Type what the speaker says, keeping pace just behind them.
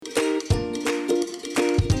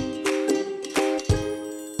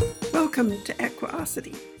Welcome to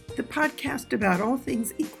Equiosity, the podcast about all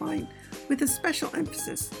things equine with a special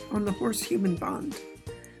emphasis on the horse-human bond.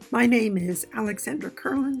 My name is Alexandra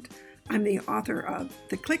Kurland. I'm the author of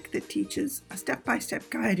The Click That Teaches, a step-by-step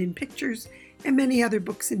guide in pictures, and many other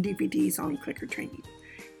books and DVDs on clicker training.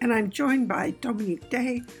 And I'm joined by Dominique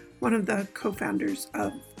Day, one of the co-founders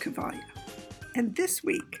of Cavalia. And this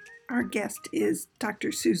week, our guest is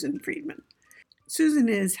Dr. Susan Friedman. Susan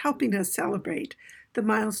is helping us celebrate the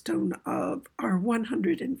milestone of our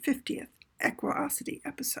 150th Equiosity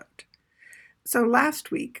episode. So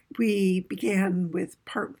last week, we began with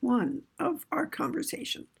part one of our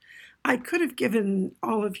conversation. I could have given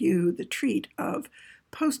all of you the treat of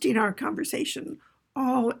posting our conversation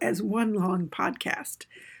all as one long podcast,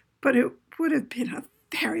 but it would have been a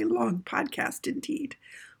very long podcast indeed.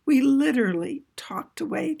 We literally talked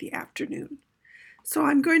away the afternoon. So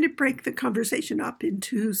I'm going to break the conversation up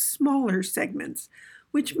into smaller segments,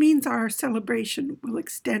 which means our celebration will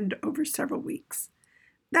extend over several weeks.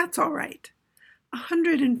 That's all right.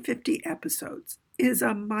 150 episodes is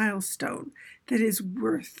a milestone that is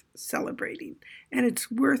worth celebrating, and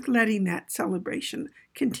it's worth letting that celebration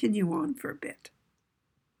continue on for a bit.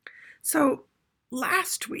 So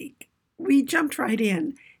last week, we jumped right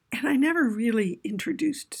in, and I never really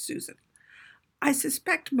introduced Susan. I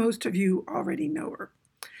suspect most of you already know her.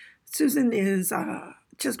 Susan is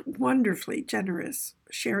just wonderfully generous,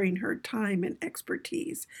 sharing her time and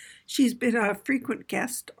expertise. She's been a frequent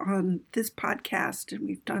guest on this podcast, and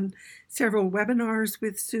we've done several webinars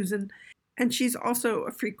with Susan, and she's also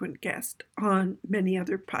a frequent guest on many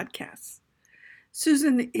other podcasts.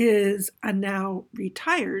 Susan is a now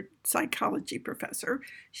retired psychology professor.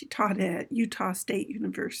 She taught at Utah State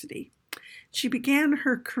University. She began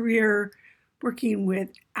her career working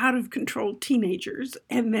with out-of-control teenagers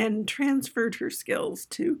and then transferred her skills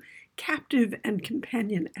to captive and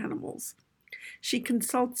companion animals. She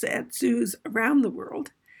consults at zoos around the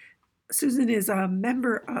world. Susan is a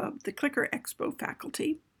member of the Clicker Expo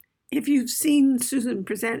faculty. If you've seen Susan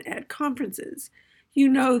present at conferences, you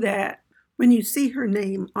know that when you see her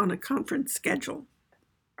name on a conference schedule,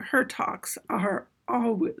 her talks are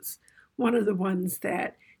always one of the ones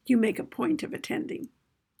that you make a point of attending.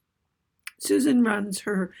 Susan runs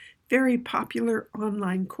her very popular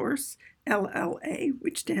online course, LLA,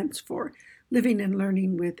 which stands for Living and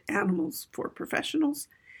Learning with Animals for Professionals,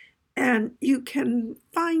 and you can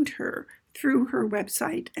find her through her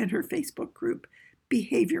website and her Facebook group,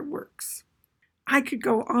 Behavior Works. I could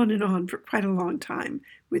go on and on for quite a long time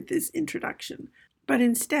with this introduction, but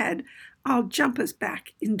instead, I'll jump us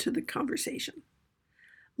back into the conversation.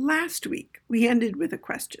 Last week, we ended with a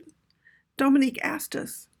question. Dominique asked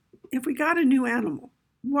us, if we got a new animal,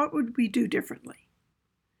 what would we do differently?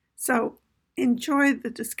 So enjoy the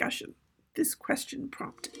discussion this question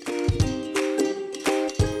prompted.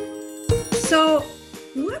 So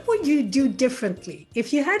what would you do differently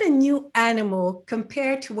if you had a new animal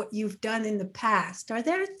compared to what you've done in the past? Are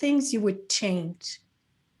there things you would change?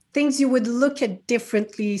 Things you would look at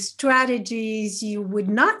differently, strategies you would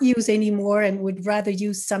not use anymore and would rather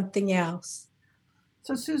use something else?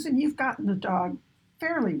 So Susan, you've gotten a dog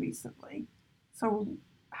fairly recently. So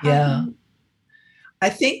I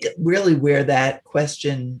think really where that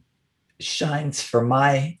question shines for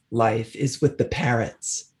my life is with the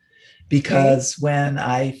parrots, because when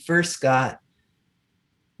I first got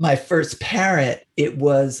my first parrot,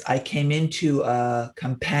 I came into a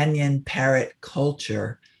companion parrot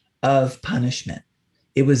culture of punishment.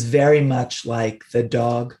 It was very much like the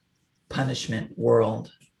dog punishment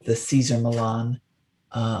world, the Cesar Millan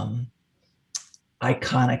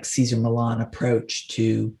iconic Cesar Millan approach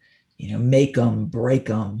to, make them, break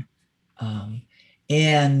them.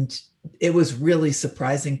 And it was really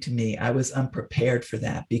surprising to me. I was unprepared for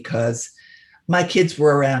that because my kids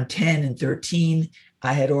were around 10 and 13.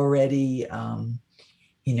 I had already,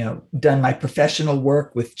 done my professional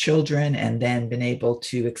work with children and then been able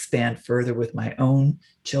to expand further with my own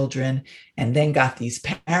children, and then got these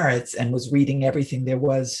parrots and was reading everything there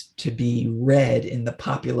was to be read in the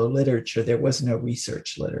popular literature. There was no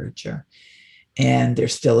research literature, and there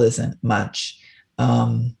still isn't much.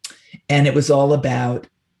 And it was all about,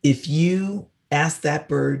 if you ask that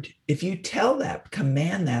bird, if you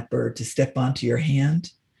command that bird to step onto your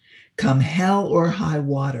hand, come hell or high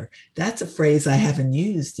water. That's a phrase I haven't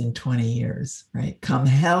used in 20 years, right? Come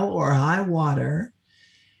hell or high water,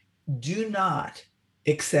 do not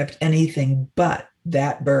accept anything but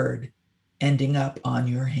that bird ending up on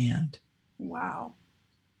your hand. Wow.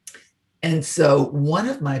 And so one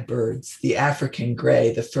of my birds, the African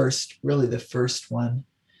gray, the first one,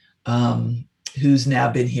 who's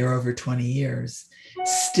now been here over 20 years,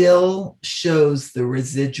 still shows the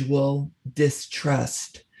residual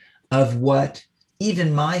distrust of what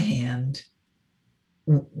even my hand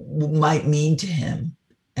might mean to him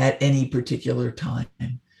at any particular time.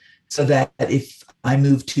 So that if I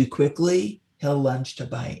move too quickly, he'll lunge to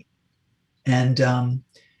bite. And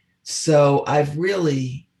so I've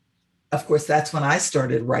really, of course, that's when I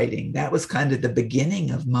started writing. That was kind of the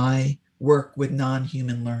beginning of my work with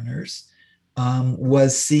non-human learners,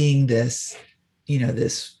 was seeing this,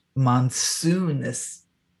 this monsoon, this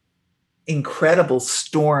incredible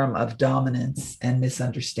storm of dominance and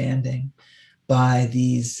misunderstanding by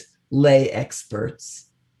these lay experts,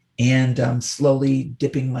 and slowly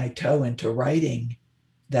dipping my toe into writing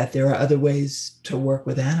that there are other ways to work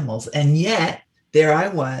with animals. And yet there I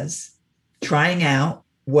was trying out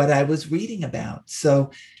what I was reading about.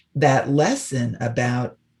 So that lesson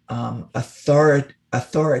about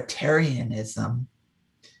authoritarianism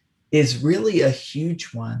is really a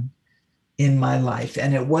huge one in my life.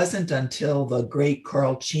 And it wasn't until the great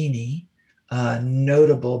Carl Cheney, a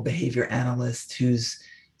notable behavior analyst who's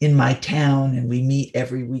in my town, and we meet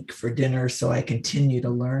every week for dinner, so I continue to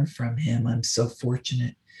learn from him. I'm so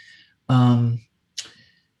fortunate. I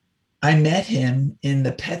met him in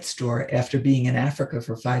the pet store after being in Africa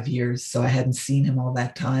for 5 years. So I hadn't seen him all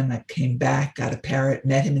that time. I came back, got a parrot,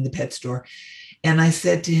 met him in the pet store. And I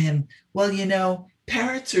said to him, well,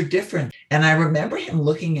 parrots are different. And I remember him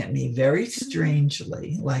looking at me very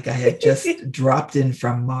strangely, like I had just dropped in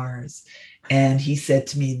from Mars. And he said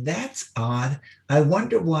to me, that's odd. I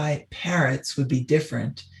wonder why parrots would be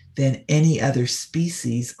different than any other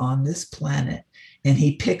species on this planet. And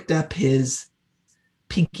he picked up his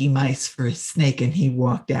pinky mice for a snake and he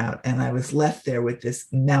walked out, and I was left there with this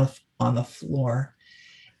mouth on the floor.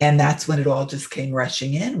 And that's when it all just came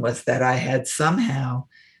rushing in, was that I had somehow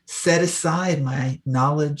set aside my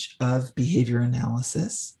knowledge of behavior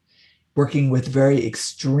analysis, working with very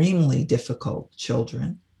extremely difficult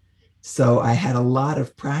children. So I had a lot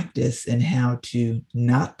of practice in how to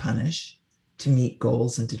not punish, to meet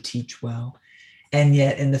goals, and to teach well. And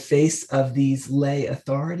yet in the face of these lay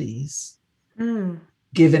authorities,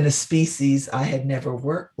 given a species I had never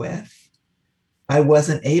worked with, I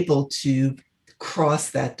wasn't able to cross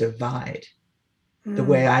that divide the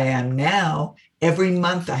way I am now. Every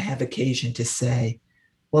month I have occasion to say,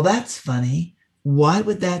 well, that's funny. Why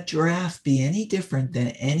would that giraffe be any different than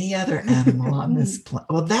any other animal on this planet?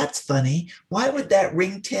 Well, that's funny. Why would that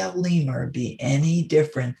ringtail lemur be any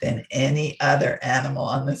different than any other animal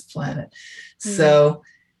on this planet? So,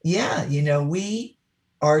 yeah, we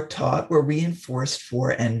are taught, we're reinforced for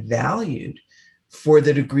and valued for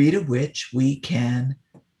the degree to which we can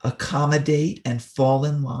accommodate and fall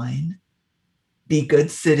in line, be good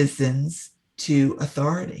citizens to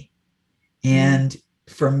authority. And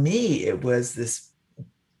for me, it was this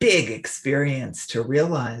big experience to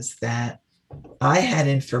realize that I had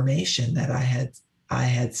information that I had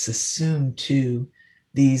assumed to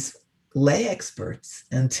these lay experts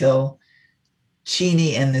until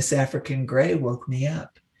Cheney and this African gray woke me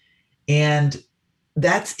up. And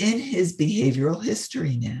that's in his behavioral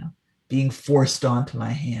history now, being forced onto my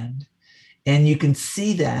hand. And you can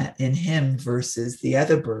see that in him versus the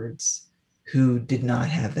other birds who did not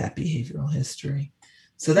have that behavioral history.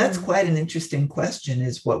 So that's quite an interesting question,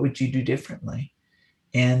 is what would you do differently?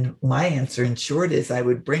 And my answer in short is I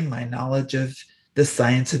would bring my knowledge of the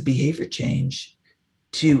science of behavior change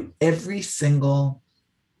to every single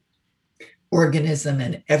organism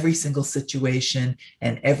and every single situation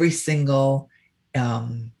and every single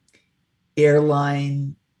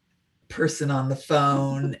airline person on the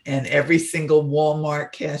phone and every single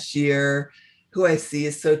Walmart cashier who I see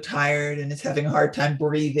is so tired and is having a hard time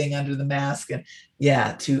breathing under the mask. And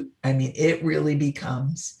it really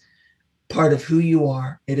becomes part of who you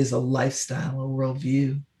are. It is a lifestyle, a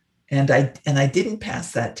worldview. And I didn't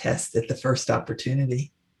pass that test at the first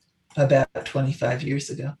opportunity about 25 years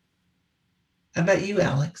ago. How about you,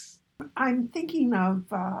 Alex? I'm thinking of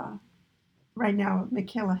right now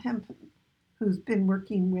Michaela Hempel, who's been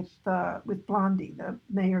working with Blondie, the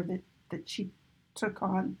mayor that she took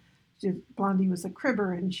on. Blondie was a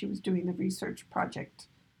cribber, and she was doing the research project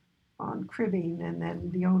on cribbing, and then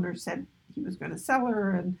the owner said he was going to sell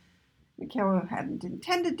her, and Michaela hadn't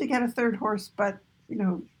intended to get a third horse, but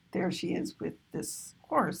there she is with this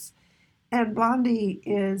horse. And Blondie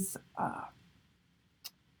is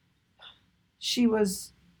she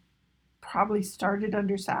was probably started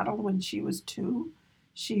under saddle when she was 2.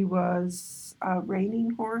 She was a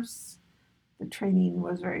reining horse. The training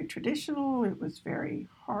was very traditional. It was very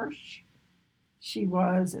harsh. She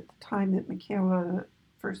was, at the time that Michaela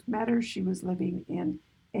first met her, she was living in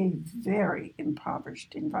a very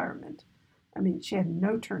impoverished environment. I mean, she had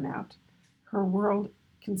no turnout. Her world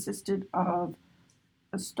consisted of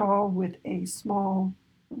a stall with a small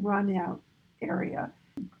run-out area,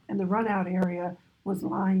 and the run-out area was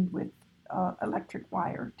lined with electric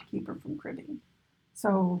wire to keep her from cribbing.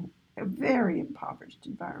 So a very impoverished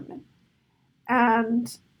environment.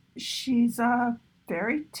 And she's a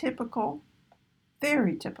very typical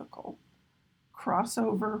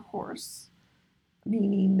crossover horse,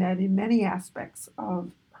 meaning that in many aspects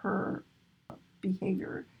of her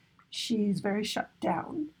behavior, she's very shut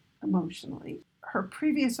down emotionally. Her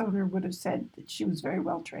previous owner would have said that she was very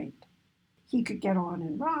well trained. He could get on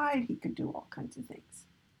and ride, he could do all kinds of things.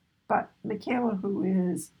 But Michaela, who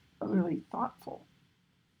is a really thoughtful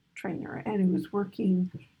trainer and who is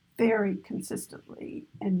working very consistently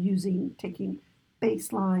and taking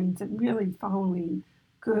baselines and really following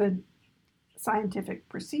good scientific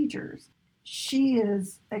procedures, she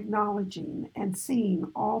is acknowledging and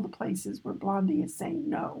seeing all the places where Blondie is saying,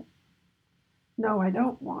 no, I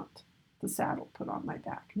don't want the saddle put on my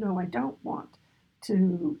back. No, I don't want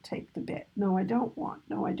to take the bit. No, I don't want.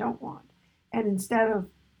 And instead of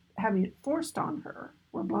having it forced on her,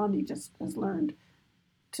 where Blondie just has learned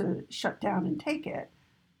to shut down and take it,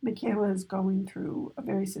 Michaela is going through a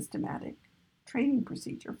very systematic training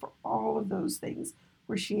procedure for all of those things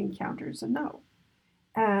where she encounters a no.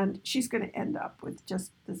 And she's going to end up with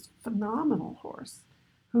just this phenomenal horse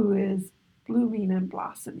who is blooming and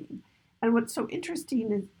blossoming. And what's so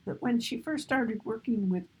interesting is that when she first started working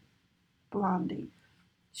with Blondie,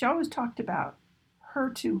 she always talked about her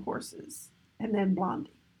two horses and then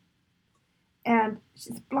Blondie. And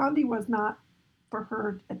Blondie was not, for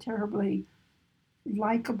her, a terribly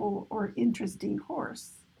likable or interesting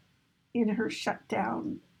horse in her shut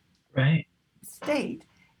down state.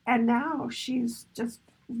 And now she's just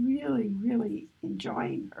really, really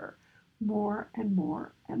enjoying her more and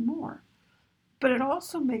more and more. But it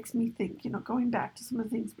also makes me think, going back to some of the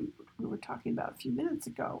things we were talking about a few minutes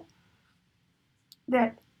ago,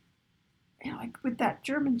 that, like with that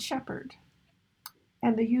German Shepherd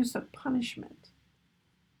and the use of punishment,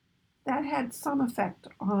 that had some effect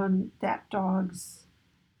on that dog's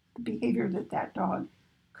behavior that dog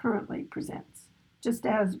currently presents. Just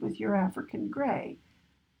as with your African Grey,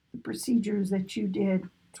 the procedures that you did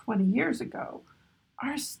 20 years ago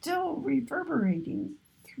are still reverberating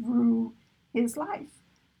through his life.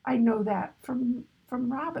 I know that from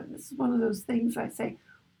Robin. This is one of those things I say,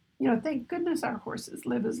 thank goodness our horses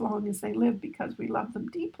live as long as they live because we love them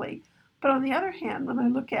deeply. But on the other hand, when I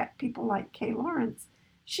look at people like Kay Lawrence,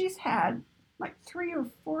 she's had like 3 or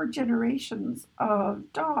 4 generations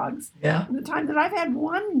of dogs in the time that I've had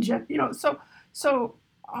one. So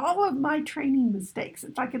all of my training mistakes,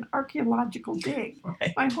 it's like an archaeological dig.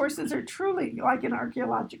 Right. My horses are truly like an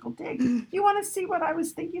archaeological dig. You want to see what I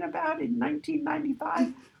was thinking about in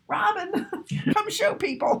 1995? Robin, come show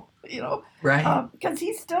people, right? Because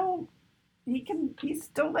he's still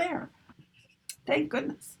there. Thank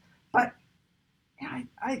goodness. But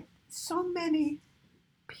I so many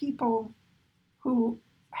people who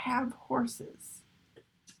have horses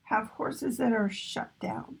that are shut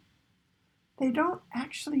down. They don't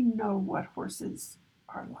actually know what horses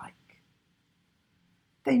are like.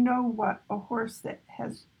 They know what a horse that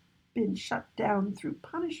has been shut down through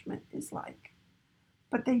punishment is like,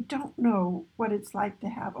 but they don't know what it's like to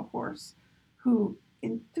have a horse who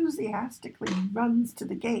enthusiastically runs to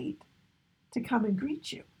the gate to come and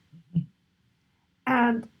greet you.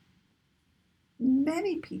 And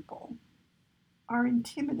many people are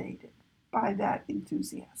intimidated by that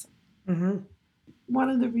enthusiasm. Mm-hmm. One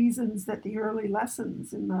of the reasons that the early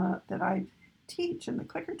lessons that I teach in the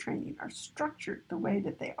clicker training are structured the way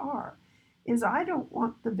that they are is I don't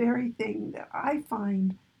want the very thing that I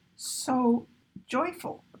find so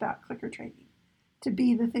joyful about clicker training to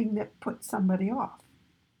be the thing that puts somebody off,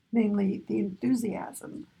 namely the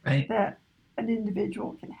enthusiasm that an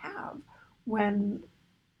individual can have when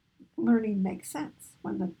learning makes sense,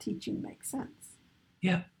 when the teaching makes sense.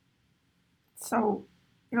 Yeah. So,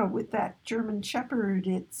 with that German Shepherd,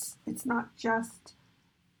 it's not just,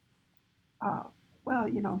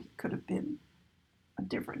 he could have been a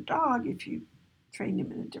different dog if you trained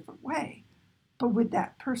him in a different way. But would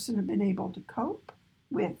that person have been able to cope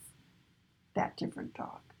with that different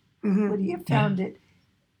dog? Mm-hmm. Would he have found it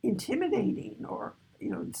intimidating or,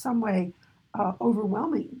 in some way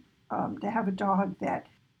overwhelming to have a dog that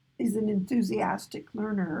is an enthusiastic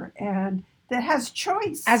learner and that has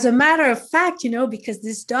choice? As a matter of fact, because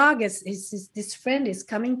this dog this friend is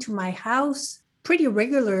coming to my house pretty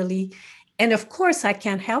regularly, And of course, I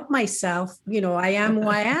can't help myself. I am who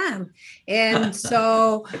I am. And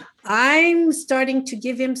so I'm starting to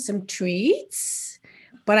give him some treats,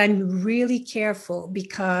 but I'm really careful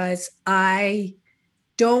because I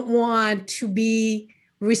don't want to be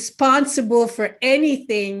responsible for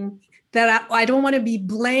anything that I don't want to be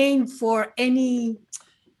blamed for any,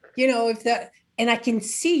 if that, and I can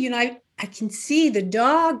see, I can see the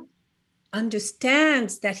dog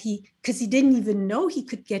understands that because he didn't even know he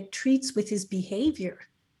could get treats with his behavior.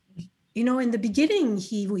 In the beginning,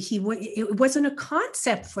 it wasn't a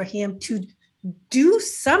concept for him to do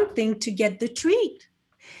something to get the treat.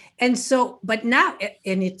 And so, but now,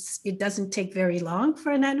 and it doesn't take very long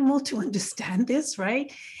for an animal to understand this,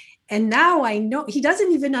 right? And now I know he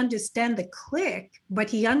doesn't even understand the click, but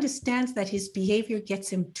he understands that his behavior gets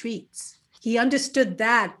him treats. He understood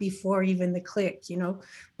that before even the click,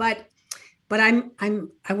 but I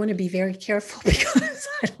want to be very careful because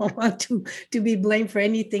I don't want to be blamed for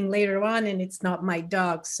anything later on, and it's not my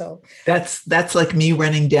dog. So that's like me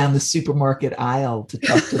running down the supermarket aisle to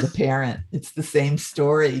talk to the parent. It's the same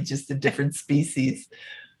story, just a different species.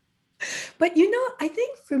 But I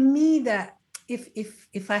think for me that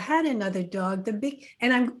if I had another dog,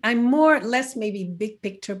 and I'm more or less maybe big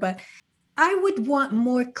picture, but I would want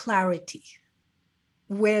more clarity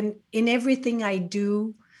when in everything I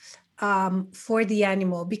do. For the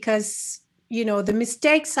animal, because the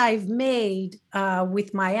mistakes I've made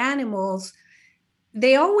with my animals,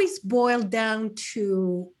 they always boil down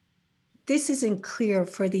to this isn't clear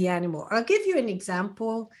for the animal. I'll give you an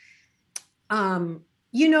example.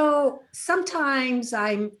 Sometimes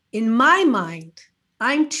in my mind,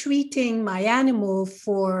 I'm treating my animal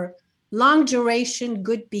for long duration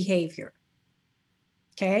good behavior.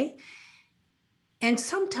 Okay. And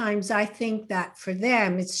sometimes I think that for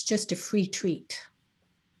them, it's just a free treat.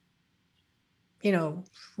 And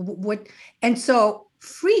so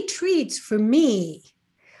free treats for me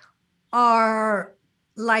are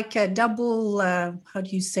like a double, how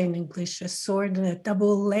do you say in English, a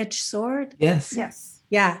double-edged sword? Yes. Yes.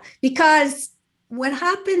 Yeah, because what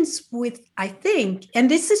happens I think,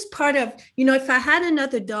 and this is part of, if I had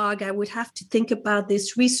another dog, I would have to think about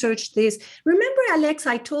this, research this. Remember, Alex,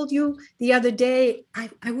 I told you the other day,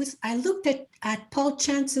 I looked at Paul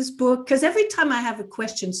Chance's book, because every time I have a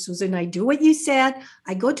question, Susan, I do what you said.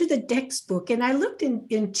 I go to the textbook and I looked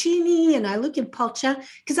in Cheney and I look in Paul Chance,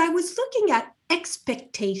 because I was looking at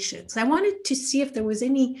expectations. I wanted to see if there was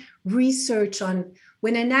any research on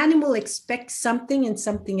when an animal expects something and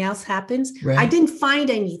something else happens. Right. I didn't find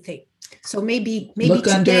anything. So maybe look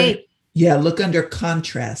today. Look under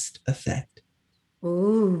contrast effect.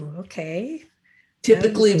 Oh, okay.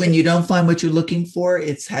 Typically, when you don't find what you're looking for,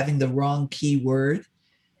 it's having the wrong keyword.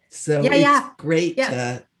 So it's great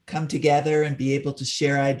to come together and be able to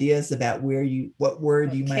share ideas about what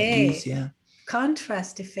word you might use. Yeah.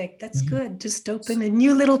 Contrast effect. That's good. Just open a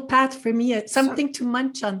new little path for me, something to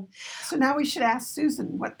munch on. So now we should ask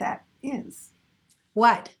Susan what that is.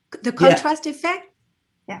 What? The contrast effect?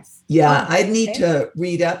 Yes. Yeah, I'd need to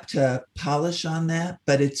read up to polish on that,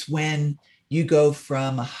 but it's when you go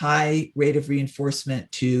from a high rate of reinforcement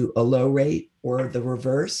to a low rate, or the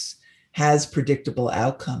reverse, has predictable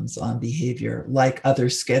outcomes on behavior like other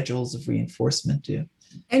schedules of reinforcement do.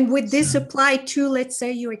 And would this apply to, let's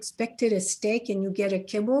say you expected a steak and you get a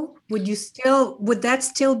kibble? Would that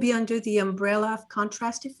still be under the umbrella of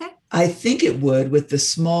contrast effect? I think it would, with the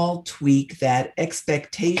small tweak that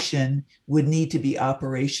expectation would need to be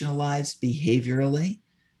operationalized behaviorally,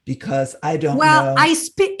 because I don't know. Well,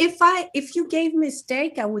 if you gave me a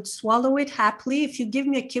steak, I would swallow it happily. If you give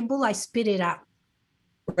me a kibble, I spit it out.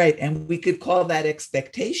 Right. And we could call that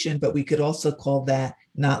expectation, but we could also call that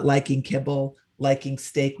not liking kibble, liking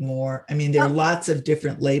steak more. I mean, there are lots of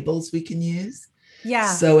different labels we can use. Yeah.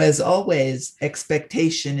 So as always,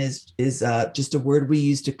 expectation is just a word we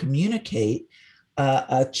use to communicate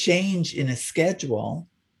a change in a schedule.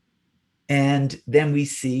 And then we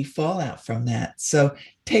see fallout from that. So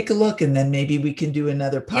take a look, and then maybe we can do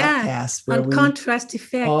another podcast where we contrast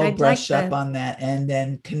effect. all brush up on that and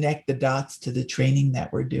then connect the dots to the training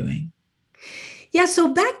that we're doing. Yeah.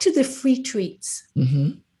 So back to the free treats.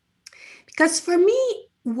 Mm-hmm. Because for me,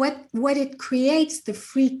 what it creates, the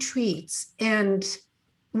free treats, and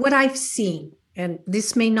what I've seen, and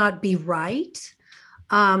this may not be right,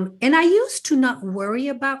 and I used to not worry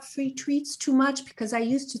about free treats too much, because I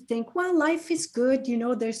used to think, well, life is good,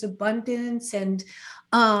 there's abundance, and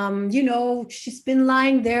she's been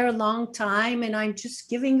lying there a long time, and I'm just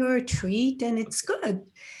giving her a treat, and it's good.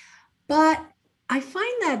 But I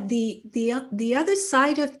find that the other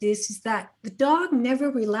side of this is that the dog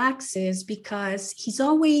never relaxes, because he's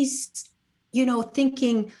always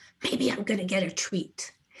thinking maybe I'm going to get a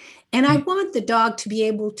treat. And I want the dog to be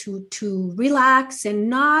able to relax and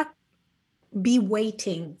not be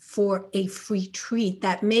waiting for a free treat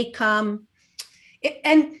that may come.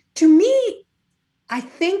 And to me, I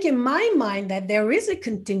think in my mind that there is a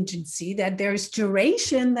contingency, that there's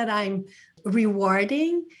duration that I'm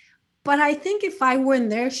rewarding. But I think if I were in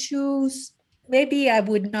their shoes, maybe I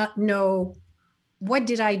would not know, what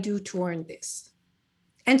did I do to earn this?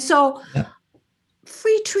 And so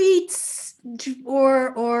free treats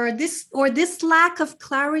or this lack of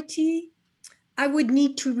clarity, I would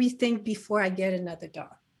need to rethink before I get another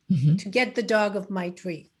dog, to get the dog of my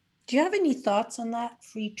dream. Do you have any thoughts on that?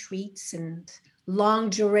 Free treats and long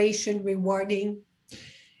duration rewarding?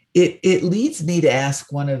 It leads me to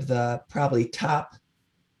ask one of the probably top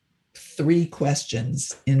 3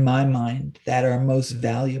 questions in my mind that are most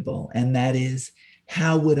valuable, and that is,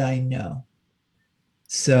 how would I know?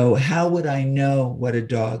 So how would I know what a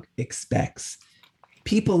dog expects?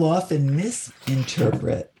 People often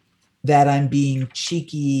misinterpret that I'm being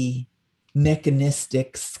cheeky,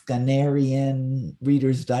 mechanistic, Skinnerian,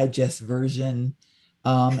 Reader's Digest version,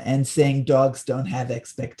 and saying dogs don't have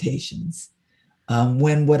expectations.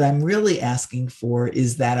 When what I'm really asking for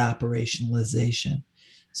is that operationalization.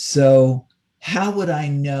 So how would I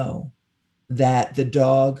know that the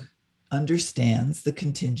dog understands the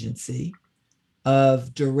contingency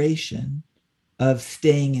of duration of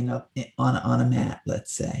staying on a mat,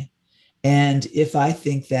 let's say? And if I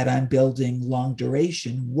think that I'm building long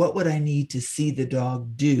duration, what would I need to see the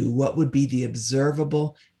dog do? What would be the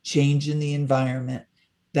observable change in the environment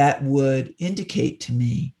that would indicate to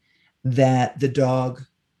me that the dog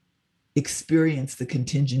experienced the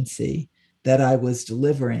contingency that I was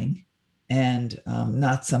delivering, and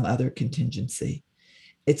not some other contingency?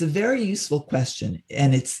 It's a very useful question.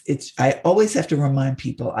 And I always have to remind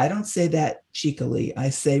people, I don't say that cheekily.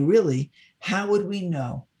 I say, really, how would we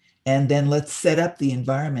know? And then let's set up the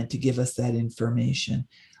environment to give us that information.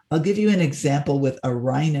 I'll give you an example with a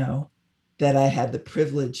rhino that I had the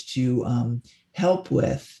privilege to help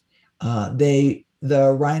with. The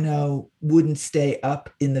rhino wouldn't stay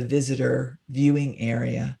up in the visitor viewing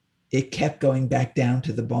area. It kept going back down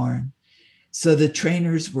to the barn. So the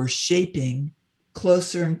trainers were shaping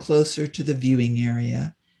closer and closer to the viewing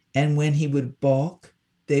area. And when he would balk,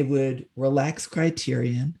 they would relax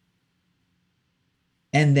criterion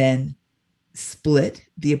and then split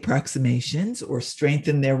the approximations or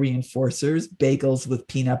strengthen their reinforcers, bagels with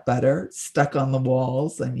peanut butter stuck on the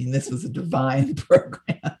walls. I mean, this was a divine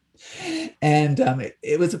program. And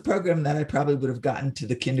it was a program that I probably would have gotten to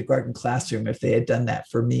the kindergarten classroom if they had done that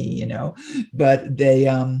for me, but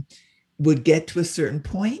they would get to a certain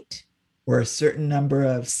point or a certain number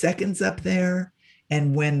of seconds up there.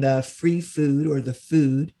 And when the free food or the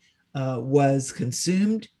food was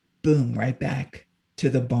consumed, boom, right back to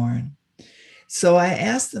the barn. So I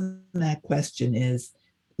asked them that question is,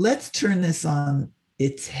 let's turn this on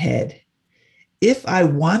its head. If I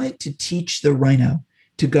wanted to teach the rhino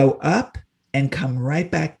to go up and come right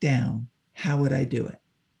back down, how would I do it?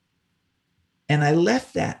 And I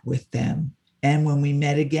left that with them. And when we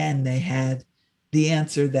met again, they had the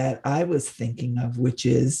answer that I was thinking of, which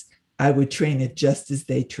is I would train it just as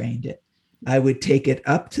they trained it. I would take it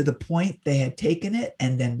up to the point they had taken it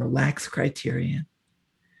and then relax criterion.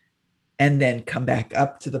 And then come back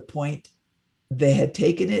up to the point they had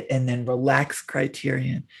taken it and then relax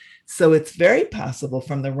criterion. So it's very possible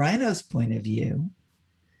from the rhino's point of view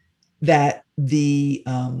that the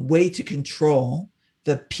way to control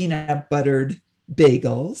the peanut buttered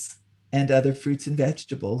bagels and other fruits and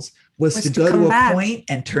vegetables was to go to a point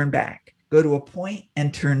and turn back, go to a point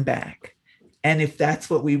and turn back. And if that's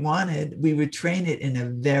what we wanted, we would train it in a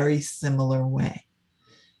very similar way.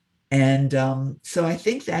 And so I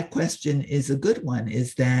think that question is a good one,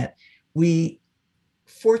 is that we,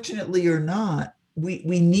 fortunately or not, we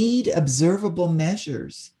need observable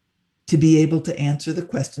measures to be able to answer the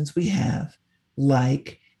questions we have,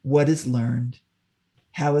 like what is learned?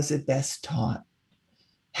 How is it best taught?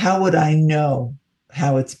 How would I know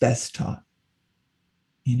how it's best taught?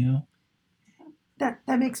 That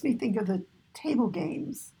makes me think of the table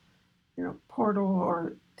games, Portal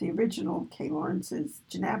or the original Kay Lawrence's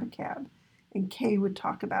Janabacab, and Kay would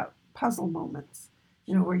talk about puzzle moments,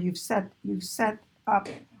 where you've set up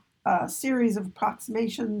a series of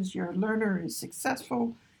approximations, your learner is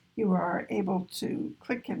successful, you are able to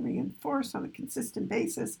click and reinforce on a consistent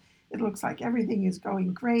basis. It looks like everything is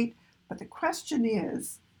going great, but the question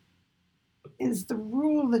is the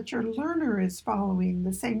rule that your learner is following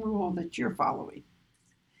the same rule that you're following?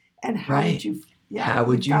 And how would you how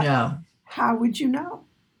would you know? How would you know?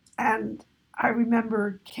 And I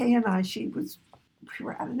remember Kay and I, we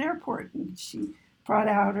were at an airport and she brought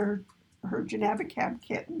out her Genavicab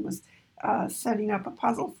kit and was setting up a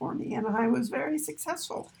puzzle for me. And I was very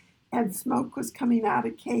successful. And smoke was coming out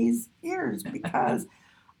of Kay's ears because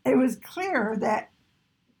it was clear that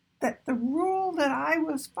the rule that I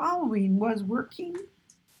was following was working,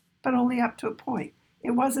 but only up to a point.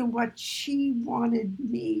 It wasn't what she wanted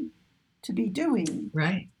me to be doing.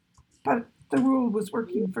 Right. But the rule was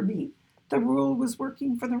working for me. The rule was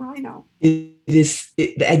working for the rhino.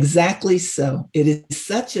 Exactly so. It is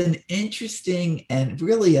such an interesting and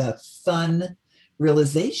really a fun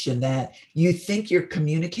realization that you think you're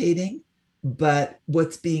communicating, but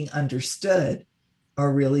what's being understood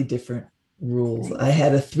are really different rules. I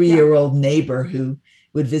had a 3-year-old neighbor who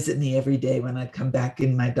would visit me every day when I'd come back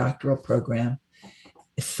in my doctoral program,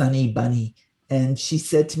 Sunny Bunny. And she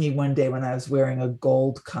said to me one day when I was wearing a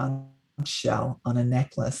gold conch shell on a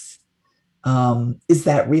necklace, is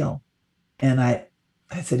that real? And I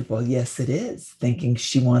said, well, yes, it is, thinking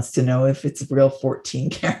she wants to know if it's real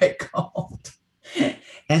 14 karat gold.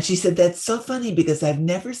 And she said, that's so funny because I've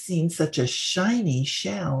never seen such a shiny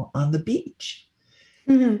shell on the beach.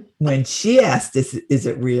 Mm-hmm. When she asked, is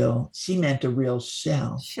it real? She meant a real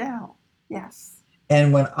shell. Shell, yes.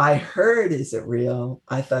 And when I heard, is it real?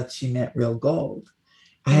 I thought she meant real gold.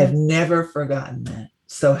 I have never forgotten that.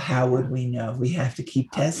 So how would we know? We have to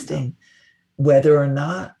keep testing whether or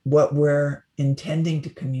not what we're intending to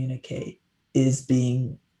communicate is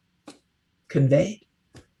being conveyed.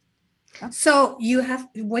 So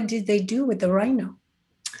what did they do with the rhino?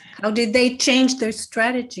 How did they change their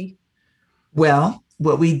strategy? Well,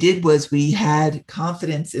 what we did was we had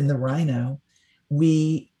confidence in the rhino.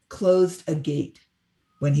 We closed a gate.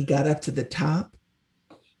 When he got up to the top,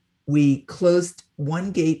 we closed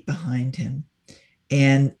one gate behind him.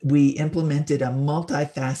 And we implemented a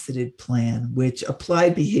multifaceted plan, which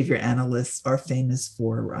applied behavior analysts are famous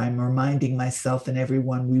for. I'm reminding myself and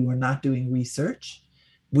everyone we were not doing research.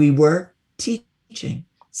 We were teaching.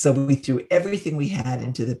 So we threw everything we had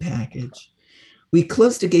into the package. We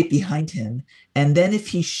closed a gate behind him. And then if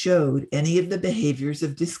he showed any of the behaviors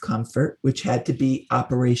of discomfort, which had to be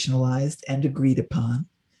operationalized and agreed upon,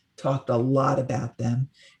 talked a lot about them,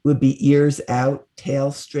 it would be ears out,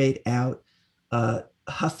 tail straight out,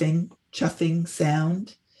 huffing, chuffing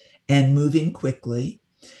sound, and moving quickly,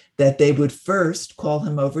 that they would first call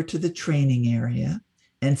him over to the training area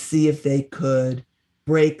and see if they could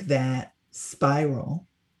break that spiral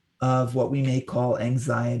of what we may call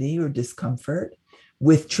anxiety or discomfort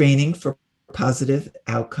with training for positive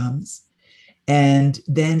outcomes. And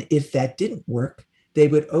then if that didn't work, they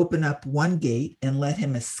would open up one gate and let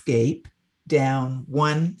him escape down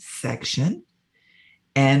one section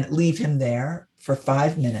and leave him there for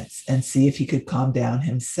 5 minutes and see if he could calm down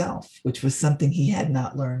himself, which was something he had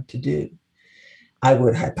not learned to do, I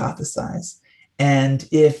would hypothesize. And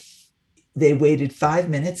if they waited 5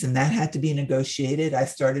 minutes and that had to be negotiated, I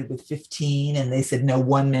started with 15 and they said, no,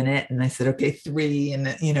 1 minute. And I said, okay, 3.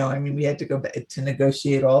 And, we had to go back to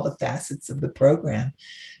negotiate all the facets of the program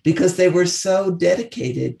because they were so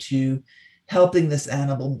dedicated to helping this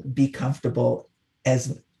animal be comfortable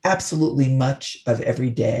as absolutely much of every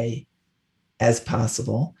day as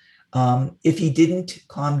possible. If he didn't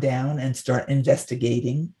calm down and start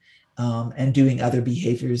investigating and doing other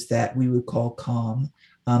behaviors that we would call calm,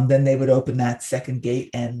 then they would open that second gate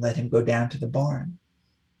and let him go down to the barn.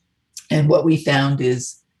 And what we found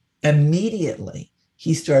is immediately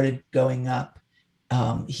he started going up.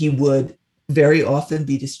 He would very often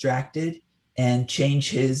be distracted and change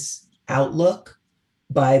his outlook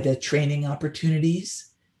by the training opportunities.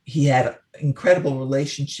 He had incredible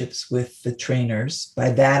relationships with the trainers. By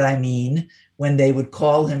that, I mean, when they would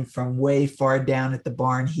call him from way far down at the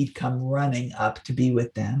barn, he'd come running up to be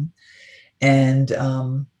with them. And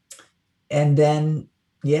then,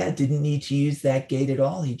 didn't need to use that gate at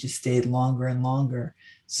all. He just stayed longer and longer.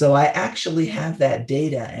 So I actually have that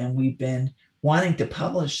data, and we've been wanting to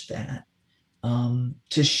publish that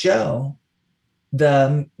to show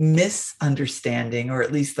the misunderstanding, or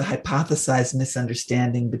at least the hypothesized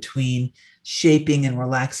misunderstanding between shaping and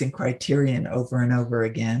relaxing criterion over and over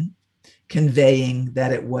again, conveying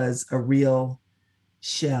that it was a real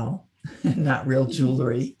shell, not real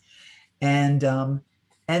jewelry. And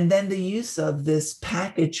then the use of this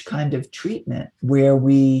package kind of treatment where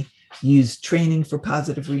we use training for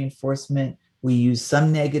positive reinforcement, we use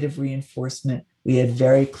some negative reinforcement. We had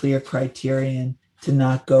very clear criterion to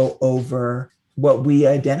not go over what we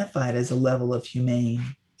identified as a level of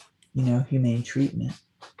humane treatment.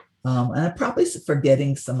 And I'm probably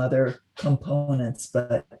forgetting some other components,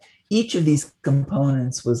 but each of these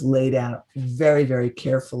components was laid out very, very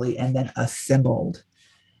carefully and then assembled.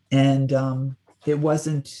 And it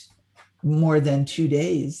wasn't more than 2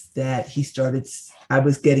 days that I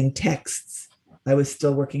was getting texts. I was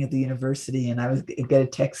still working at the university, and I was get a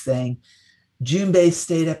text saying, Junbei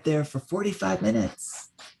stayed up there for 45 minutes.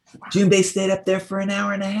 Junbei stayed up there for an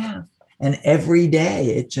hour and a half. And every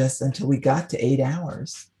day, until we got to 8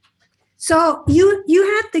 hours. So you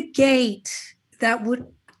had the gate that would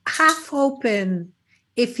half open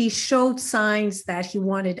if he showed signs that he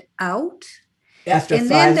wanted out. After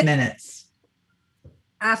 5 minutes.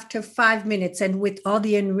 After 5 minutes, and with all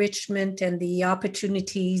the enrichment and the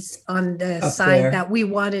opportunities on the side that we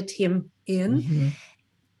wanted him in. Mm-hmm.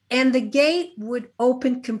 And the gate would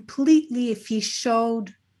open completely if he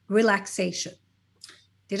showed relaxation.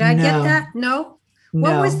 Did I get that? No?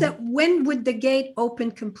 What was that? When would the gate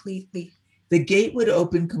open completely? The gate would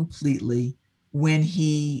open completely when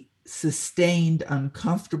he sustained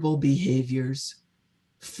uncomfortable behaviors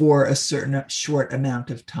for a certain short amount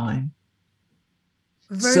of time.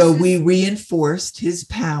 So we reinforced his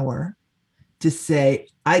power to say,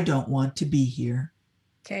 I don't want to be here.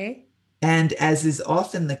 Okay. And as is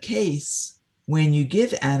often the case, when you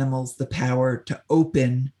give animals the power to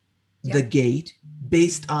open the gate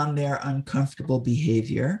based on their uncomfortable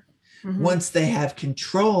behavior, once they have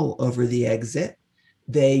control over the exit,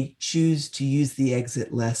 they choose to use the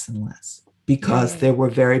exit less and less because there were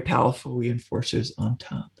very powerful reinforcers on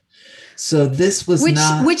top. So this was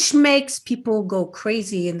which makes people go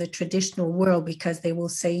crazy in the traditional world, because they will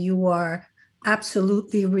say you are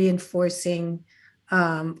absolutely reinforcing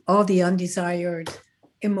all the undesired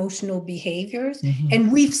emotional behaviors. Mm-hmm.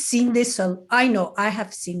 And we've seen this. I know I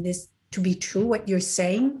have seen this to be true, what you're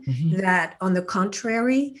saying, that on the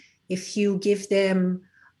contrary, if you give them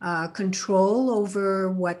control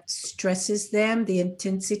over what stresses them, the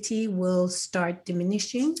intensity will start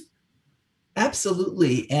diminishing.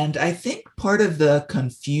 Absolutely. And I think part of the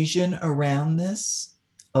confusion around this,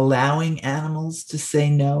 allowing animals to say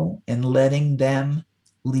no and letting them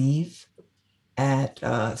leave at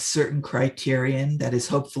a certain criterion that is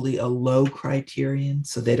hopefully a low criterion,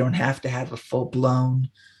 so they don't have to have a full-blown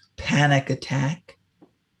panic attack,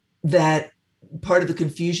 that part of the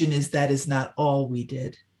confusion is that is not all we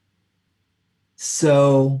did.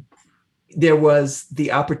 So there was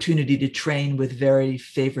the opportunity to train with very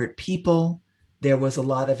favorite people. There was a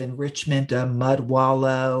lot of enrichment, a mud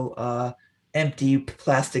wallow, empty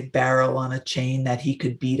plastic barrel on a chain that he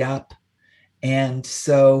could beat up. And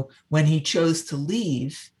so when he chose to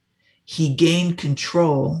leave, he gained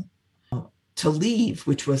control to leave,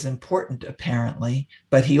 which was important apparently,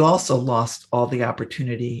 but he also lost all the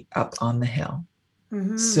opportunity up on the hill.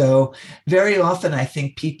 Mm-hmm. So very often I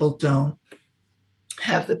think people don't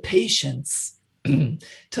have the patience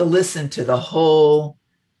to listen to the whole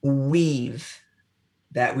weave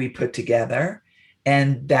that we put together.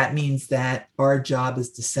 And that means that our job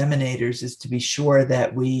as disseminators is to be sure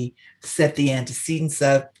that we set the antecedents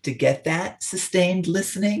up to get that sustained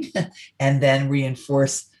listening and then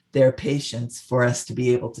reinforce their patience for us to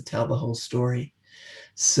be able to tell the whole story.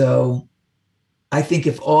 So I think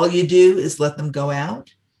if all you do is let them go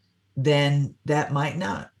out, then that might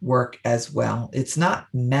not work as well. It's not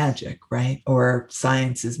magic, right? Or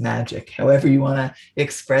science is magic. However you want to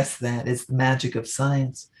express that, is the magic of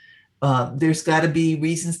science. There's got to be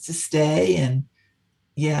reasons to stay and,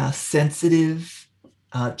 sensitive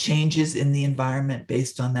changes in the environment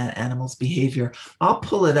based on that animal's behavior. I'll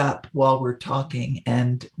pull it up while we're talking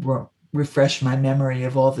and refresh my memory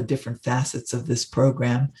of all the different facets of this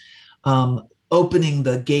program. Opening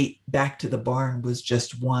the gate back to the barn was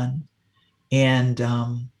just one. And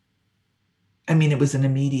it was an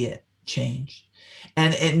immediate change.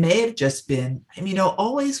 And it may have just been,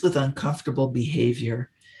 always with uncomfortable behavior,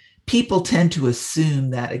 people tend to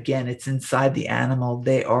assume that, again, it's inside the animal,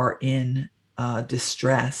 they are in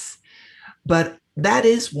distress. But that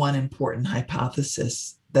is one important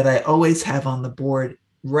hypothesis that I always have on the board.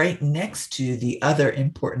 Right next to the other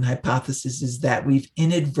important hypothesis is that we've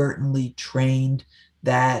inadvertently trained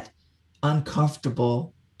that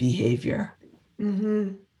uncomfortable behavior.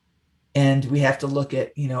 Mm-hmm. And we have to look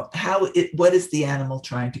at, what is the animal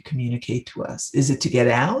trying to communicate to us? Is it to get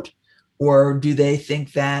out? Or do they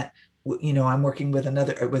think that, I'm working with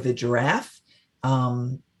a giraffe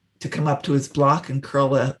to come up to his block and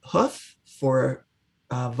curl a hoof for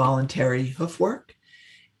voluntary hoof work.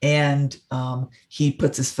 And he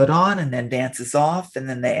puts his foot on and then dances off. And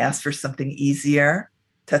then they ask for something easier.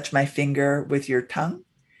 Touch my finger with your tongue.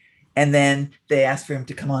 And then they ask for him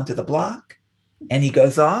to come onto the block. And he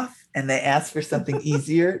goes off and they ask for something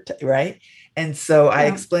easier, right? And so I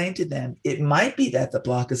Yeah. explained to them, it might be that the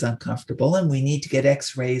block is uncomfortable and we need to get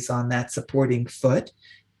x-rays on that supporting foot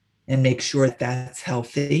and make sure that that's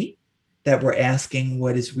healthy, that we're asking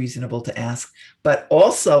what is reasonable to ask. But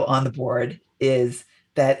also on the board is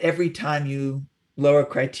that every time you lower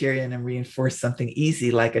criterion and reinforce something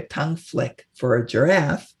easy, like a tongue flick for a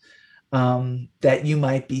giraffe, that you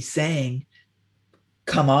might be saying,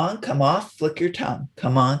 come on, come off, flick your tongue.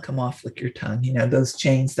 Come on, come off, flick your tongue. You know, those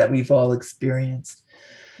chains that we've all experienced.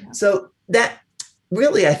 Yeah. So that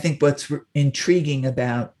really, I think what's intriguing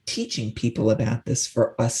about teaching people about this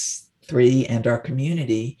for us three and our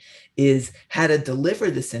community is how to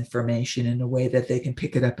deliver this information in a way that they can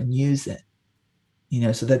pick it up and use it. You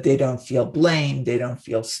know, so that they don't feel blamed, they don't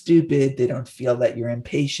feel stupid, they don't feel that you're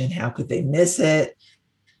impatient. How could they miss it?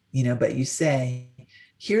 You know, but you say,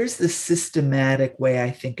 here's the systematic way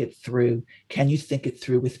I think it through. Can you think it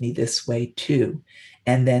through with me this way too?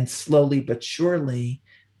 And then slowly but surely,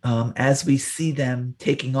 as we see them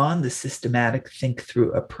taking on the systematic think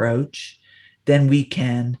through approach, then we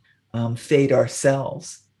can fade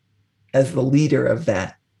ourselves as the leader of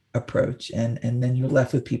that approach. And then you're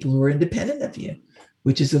left with people who are independent of you,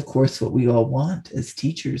 which is, of course, what we all want as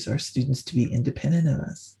teachers, our students to be independent of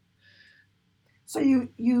us. So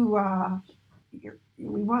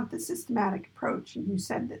we want the systematic approach, and you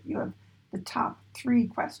said that you have the top 3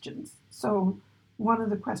 questions. So one of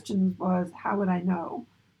the questions was, how would I know?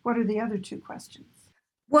 What are the other 2 questions?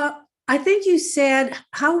 Well, I think you said,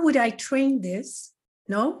 how would I train this?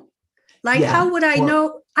 No? Like, Yeah, how would I or-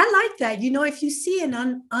 know? I like that. You know, if you see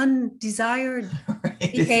an undesired Right? How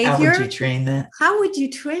would behavior, you train that? how would you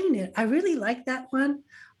train it? I really like that one.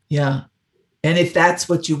 Yeah. And if that's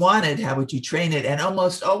what you wanted, how would you train it? And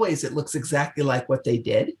almost always it looks exactly like what they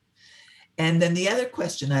did. And then the other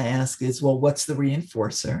question I ask is, well, what's the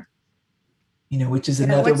reinforcer? You know, which is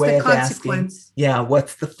another what's way the of asking, consequence?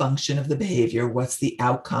 what's the function of the behavior? What's the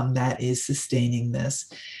outcome that is sustaining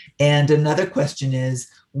this? And another question is,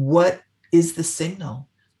 what is the signal?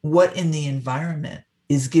 What in the environment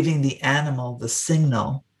is giving the animal the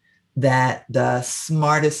signal that the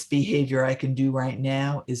smartest behavior I can do right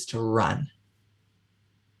now is to run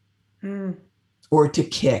or to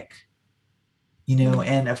kick? You know,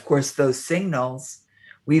 and of course, those signals,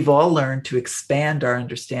 we've all learned to expand our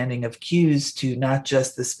understanding of cues to not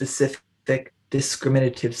just the specific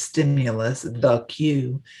discriminative stimulus, the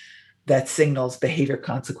cue that signals behavior,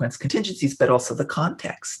 consequence, contingencies, but also the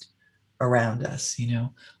context around us. You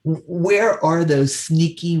know, where are those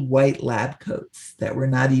sneaky white lab coats that we're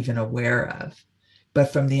not even aware of?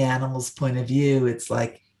 But from the animal's point of view, it's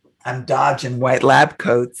like, I'm dodging white lab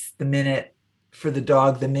coats the minute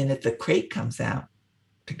the crate comes out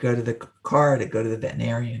to go to the car, to go to the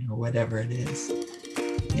veterinarian or whatever it is.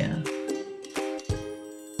 Yeah.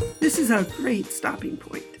 This is a great stopping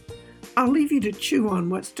point. I'll leave you to chew on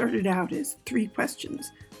what started out as 3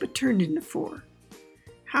 questions, but turned into 4.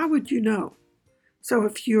 How would you know? So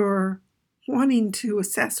if you're wanting to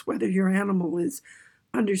assess whether your animal is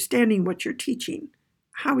understanding what you're teaching,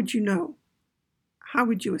 how would you know? How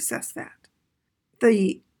would you assess that?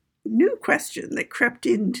 The new question that crept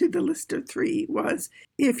into the list of 3 was,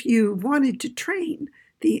 if you wanted to train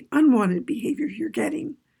the unwanted behavior you're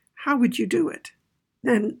getting, how would you do it?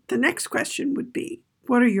 Then the next question would be,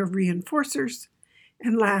 what are your reinforcers?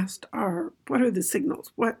 And last are, what are the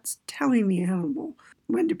signals? What's telling the animal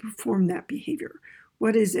when to perform that behavior?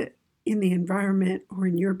 What is it in the environment or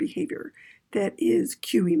in your behavior that is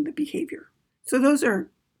cueing the behavior? So those are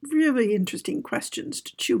really interesting questions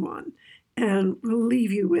to chew on, and we'll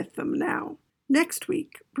leave you with them now. Next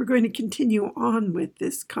week, we're going to continue on with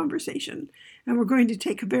this conversation, and we're going to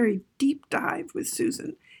take a very deep dive with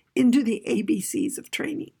Susan into the ABCs of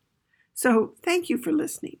training. So thank you for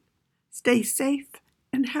listening. Stay safe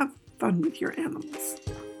and have fun with your animals.